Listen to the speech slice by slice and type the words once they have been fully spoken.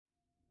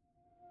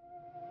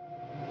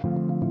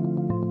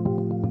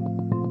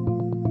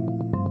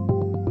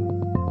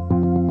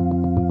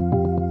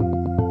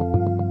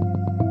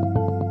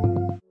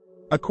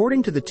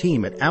According to the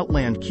team at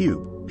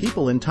Altancube,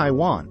 people in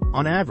Taiwan,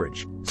 on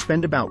average,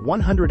 spend about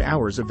 100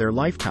 hours of their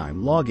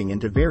lifetime logging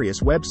into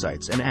various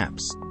websites and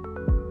apps.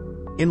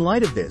 In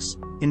light of this,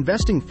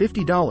 investing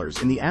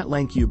 $50 in the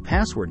Altancube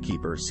password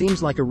keeper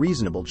seems like a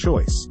reasonable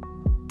choice.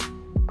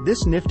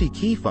 This nifty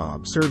key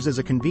fob serves as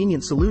a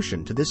convenient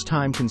solution to this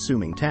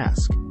time-consuming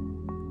task.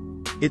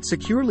 It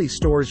securely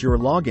stores your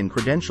login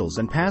credentials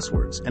and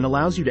passwords and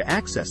allows you to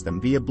access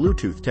them via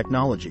Bluetooth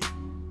technology.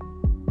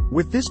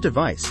 With this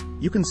device,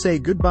 you can say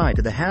goodbye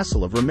to the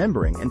hassle of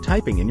remembering and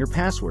typing in your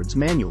passwords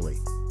manually.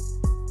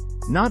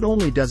 Not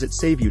only does it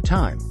save you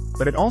time,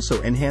 but it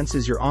also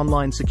enhances your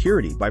online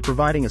security by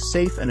providing a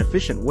safe and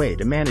efficient way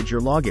to manage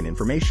your login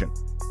information.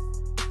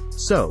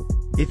 So,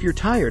 if you're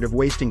tired of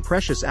wasting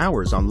precious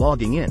hours on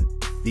logging in,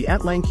 the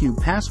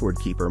Altancube password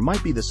keeper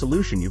might be the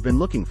solution you've been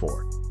looking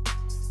for.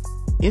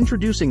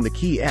 Introducing the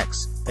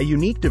KeyX, a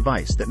unique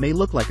device that may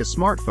look like a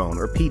smartphone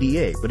or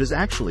PDA but is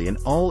actually an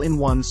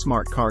all-in-one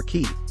smart car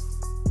key.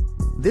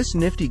 This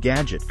nifty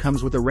gadget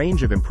comes with a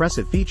range of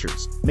impressive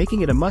features,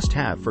 making it a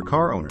must-have for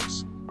car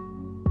owners.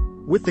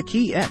 With the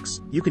KeyX,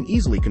 you can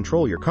easily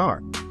control your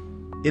car.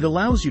 It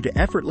allows you to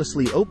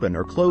effortlessly open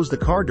or close the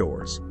car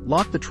doors,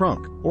 lock the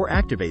trunk, or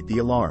activate the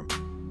alarm.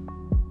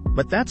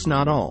 But that's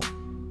not all.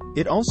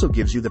 It also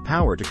gives you the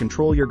power to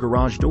control your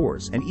garage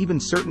doors and even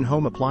certain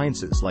home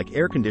appliances like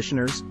air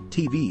conditioners,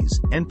 TVs,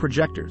 and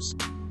projectors.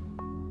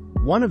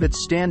 One of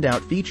its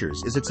standout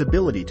features is its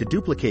ability to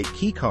duplicate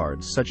key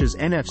cards such as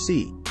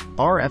NFC,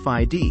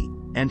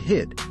 RFID, and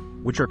HID,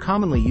 which are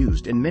commonly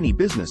used in many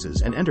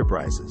businesses and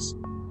enterprises.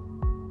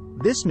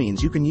 This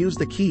means you can use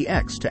the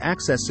KeyX to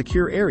access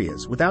secure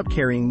areas without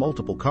carrying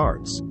multiple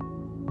cards.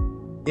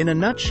 In a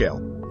nutshell,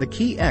 the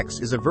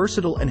KeyX is a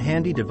versatile and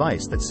handy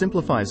device that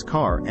simplifies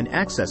car and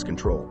access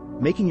control,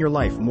 making your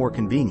life more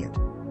convenient.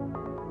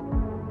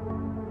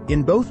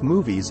 In both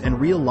movies and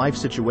real-life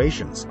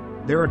situations,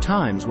 there are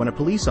times when a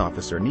police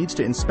officer needs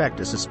to inspect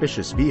a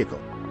suspicious vehicle.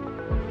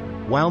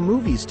 While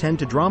movies tend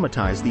to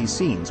dramatize these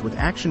scenes with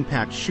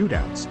action-packed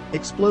shootouts,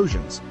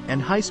 explosions,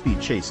 and high-speed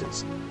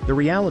chases, the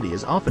reality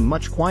is often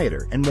much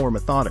quieter and more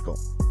methodical.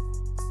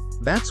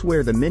 That's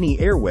where the mini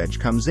Air Wedge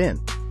comes in.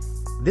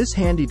 This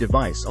handy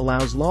device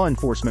allows law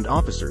enforcement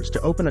officers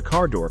to open a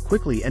car door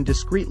quickly and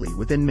discreetly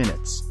within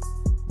minutes.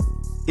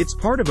 It's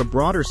part of a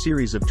broader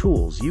series of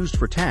tools used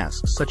for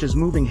tasks such as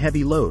moving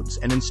heavy loads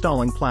and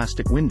installing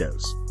plastic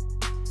windows.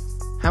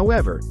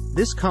 However,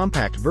 this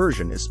compact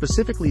version is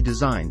specifically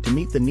designed to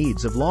meet the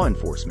needs of law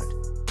enforcement.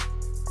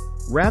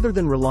 Rather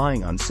than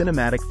relying on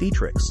cinematic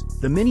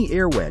theatrics, the mini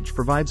Air Wedge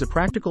provides a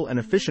practical and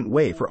efficient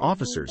way for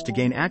officers to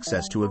gain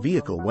access to a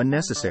vehicle when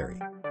necessary.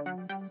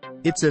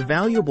 It's a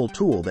valuable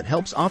tool that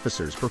helps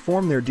officers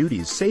perform their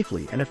duties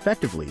safely and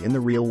effectively in the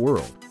real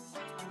world.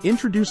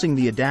 Introducing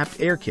the Adapt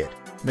Air Kit,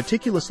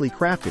 meticulously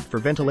crafted for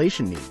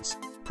ventilation needs,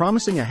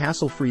 promising a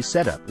hassle-free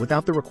setup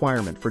without the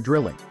requirement for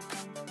drilling.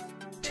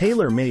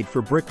 Tailor-made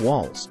for brick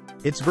walls,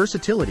 its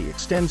versatility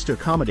extends to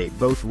accommodate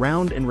both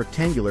round and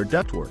rectangular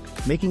ductwork,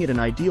 making it an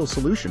ideal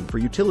solution for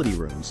utility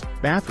rooms,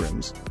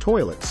 bathrooms,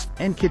 toilets,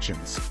 and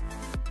kitchens.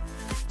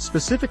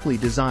 Specifically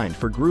designed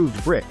for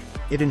grooved brick,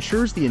 it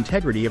ensures the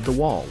integrity of the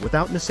wall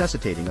without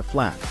necessitating a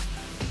flap.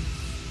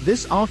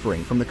 This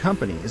offering from the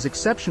company is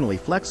exceptionally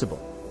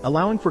flexible,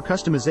 allowing for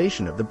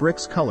customization of the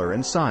brick's color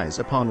and size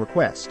upon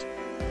request.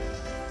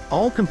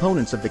 All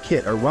components of the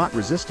kit are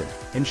rot-resistant,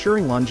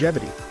 ensuring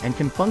longevity, and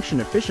can function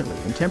efficiently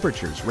in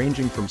temperatures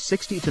ranging from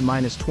 60 to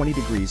 -20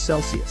 degrees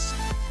Celsius.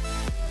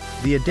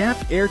 The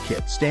Adapt Air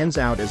Kit stands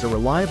out as a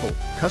reliable,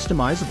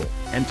 customizable,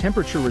 and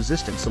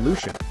temperature-resistant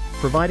solution,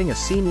 providing a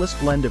seamless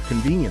blend of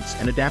convenience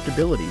and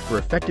adaptability for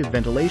effective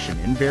ventilation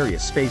in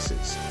various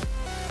spaces.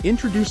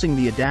 Introducing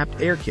the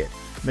Adapt Air Kit,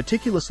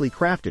 meticulously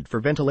crafted for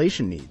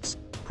ventilation needs,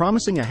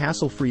 promising a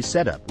hassle-free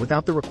setup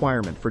without the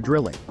requirement for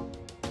drilling.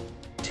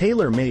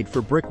 Tailor-made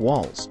for brick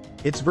walls,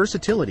 its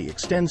versatility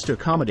extends to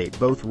accommodate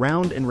both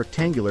round and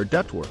rectangular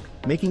ductwork,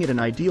 making it an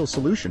ideal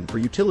solution for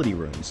utility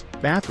rooms,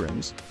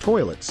 bathrooms,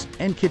 toilets,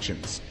 and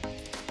kitchens.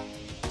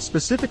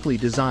 Specifically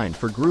designed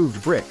for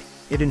grooved brick,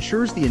 it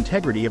ensures the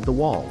integrity of the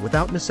wall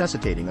without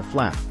necessitating a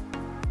flap.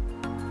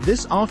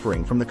 This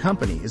offering from the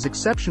company is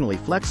exceptionally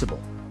flexible,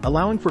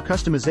 allowing for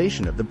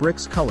customization of the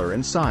brick's color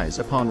and size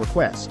upon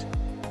request.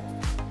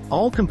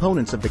 All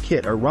components of the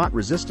kit are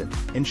rot-resistant,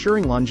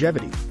 ensuring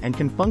longevity, and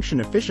can function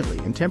efficiently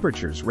in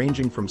temperatures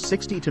ranging from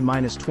 60 to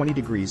 -20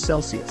 degrees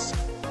Celsius.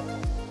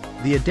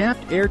 The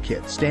Adapt Air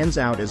Kit stands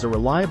out as a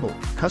reliable,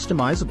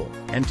 customizable,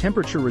 and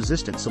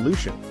temperature-resistant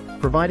solution,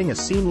 providing a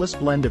seamless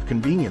blend of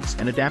convenience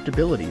and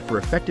adaptability for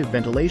effective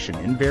ventilation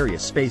in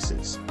various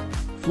spaces.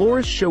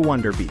 Floris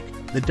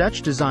Schouwonderbeek, the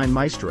Dutch design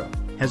maestro,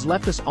 has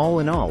left us all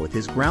in awe with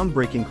his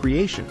groundbreaking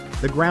creation,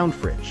 the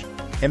Groundfridge.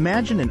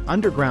 Imagine an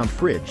underground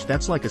fridge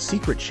that's like a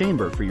secret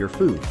chamber for your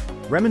food,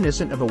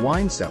 reminiscent of a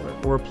wine cellar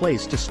or a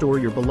place to store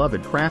your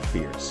beloved craft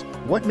beers.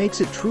 What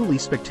makes it truly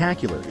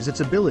spectacular is its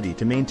ability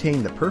to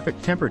maintain the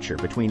perfect temperature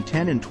between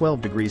 10 and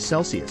 12 degrees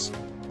Celsius,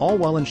 all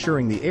while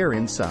ensuring the air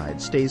inside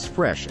stays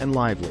fresh and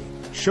lively.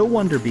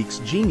 Showunderbeak's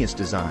genius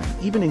design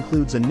even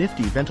includes a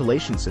nifty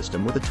ventilation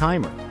system with a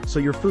timer, so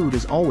your food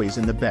is always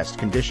in the best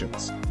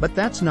conditions. But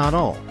that's not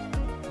all.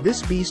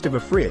 This beast of a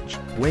fridge,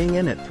 weighing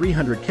in at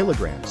 300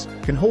 kilograms,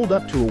 can hold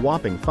up to a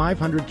whopping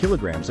 500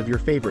 kilograms of your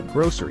favorite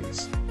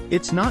groceries.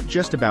 It's not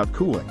just about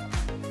cooling.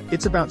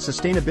 It's about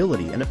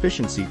sustainability and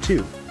efficiency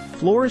too.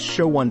 Florist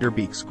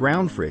Showunderbeak's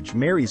Groundfridge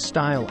marries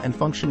style and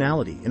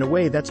functionality in a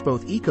way that's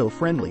both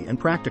eco-friendly and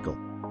practical,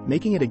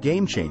 making it a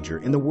game-changer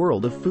in the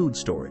world of food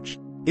storage.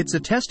 It's a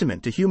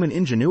testament to human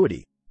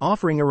ingenuity,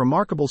 offering a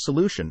remarkable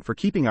solution for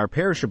keeping our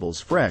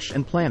perishables fresh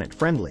and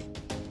planet-friendly.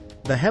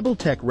 The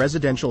Hebeltech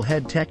residential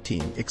head tech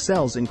team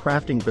excels in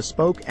crafting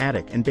bespoke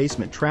attic and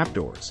basement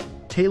trapdoors,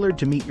 tailored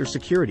to meet your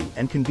security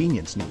and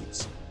convenience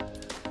needs.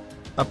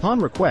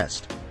 Upon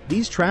request,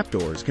 these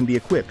trapdoors can be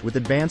equipped with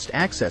advanced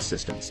access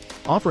systems,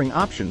 offering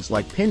options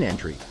like PIN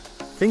entry,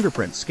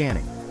 fingerprint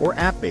scanning, or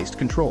app-based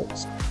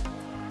controls.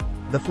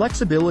 The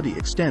flexibility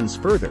extends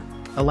further,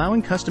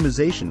 allowing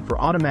customization for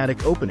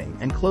automatic opening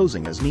and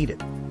closing as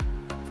needed.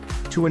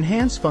 To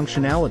enhance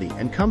functionality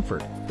and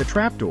comfort, the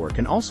trapdoor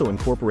can also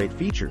incorporate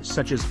features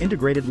such as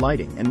integrated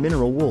lighting and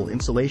mineral wool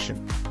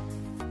insulation.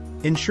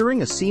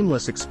 Ensuring a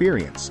seamless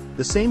experience,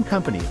 the same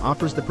company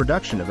offers the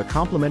production of a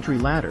complementary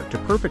ladder to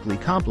perfectly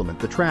complement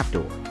the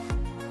trapdoor.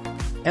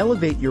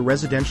 Elevate your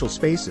residential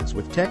spaces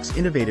with Tech's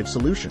innovative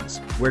solutions,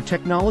 where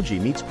technology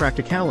meets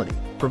practicality,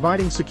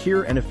 providing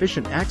secure and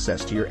efficient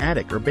access to your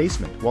attic or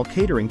basement while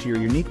catering to your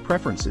unique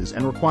preferences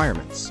and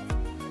requirements.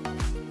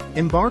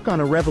 Embark on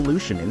a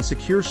revolution in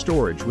secure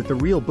storage with the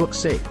RealBook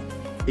Safe,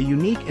 a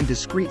unique and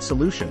discreet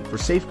solution for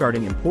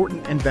safeguarding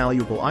important and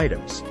valuable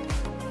items.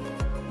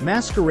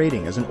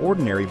 Masquerading as an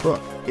ordinary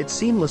book, it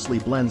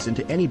seamlessly blends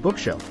into any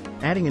bookshelf,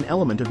 adding an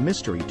element of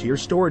mystery to your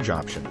storage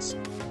options.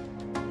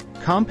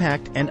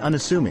 Compact and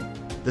unassuming,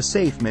 the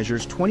safe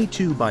measures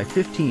 22 by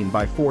 15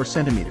 by 4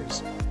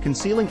 centimeters,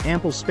 concealing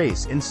ample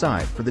space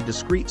inside for the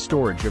discreet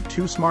storage of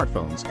 2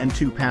 smartphones and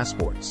 2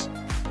 passports.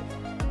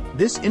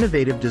 This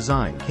innovative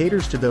design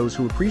caters to those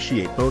who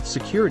appreciate both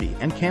security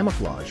and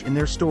camouflage in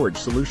their storage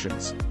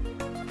solutions.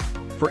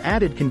 For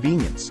added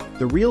convenience,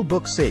 the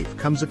RealBook Safe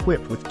comes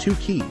equipped with 2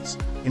 keys,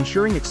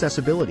 ensuring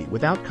accessibility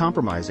without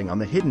compromising on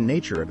the hidden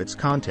nature of its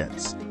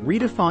contents.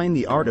 Redefine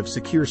the art of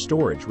secure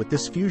storage with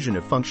this fusion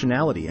of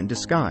functionality and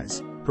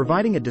disguise,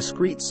 providing a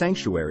discreet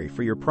sanctuary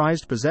for your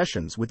prized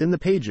possessions within the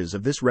pages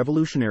of this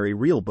revolutionary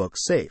RealBook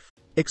Safe.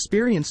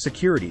 Experience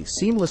security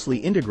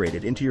seamlessly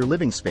integrated into your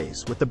living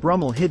space with the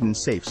Brummel Hidden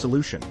Safe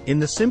solution. In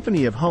the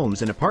symphony of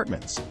homes and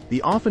apartments,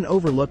 the often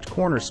overlooked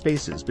corner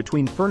spaces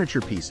between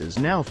furniture pieces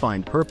now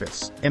find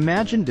purpose.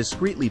 Imagine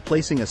discreetly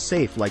placing a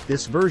safe like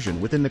this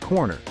version within the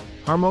corner,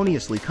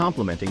 harmoniously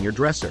complementing your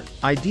dresser.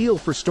 Ideal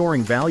for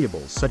storing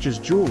valuables such as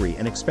jewelry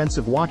and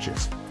expensive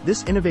watches,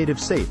 this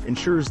innovative safe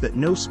ensures that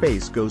no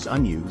space goes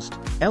unused.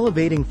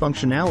 Elevating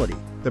functionality,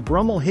 the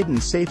Brummel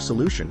Hidden Safe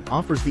solution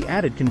offers the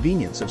added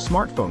convenience of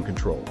smartphone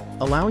control,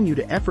 allowing you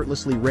to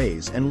effortlessly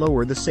raise and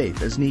lower the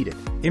safe as needed.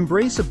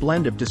 Embrace a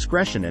blend of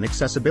discretion and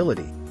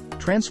accessibility,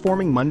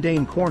 transforming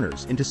mundane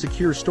corners into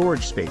secure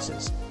storage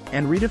spaces,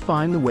 and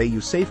redefine the way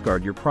you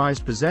safeguard your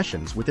prized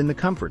possessions within the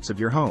comforts of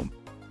your home.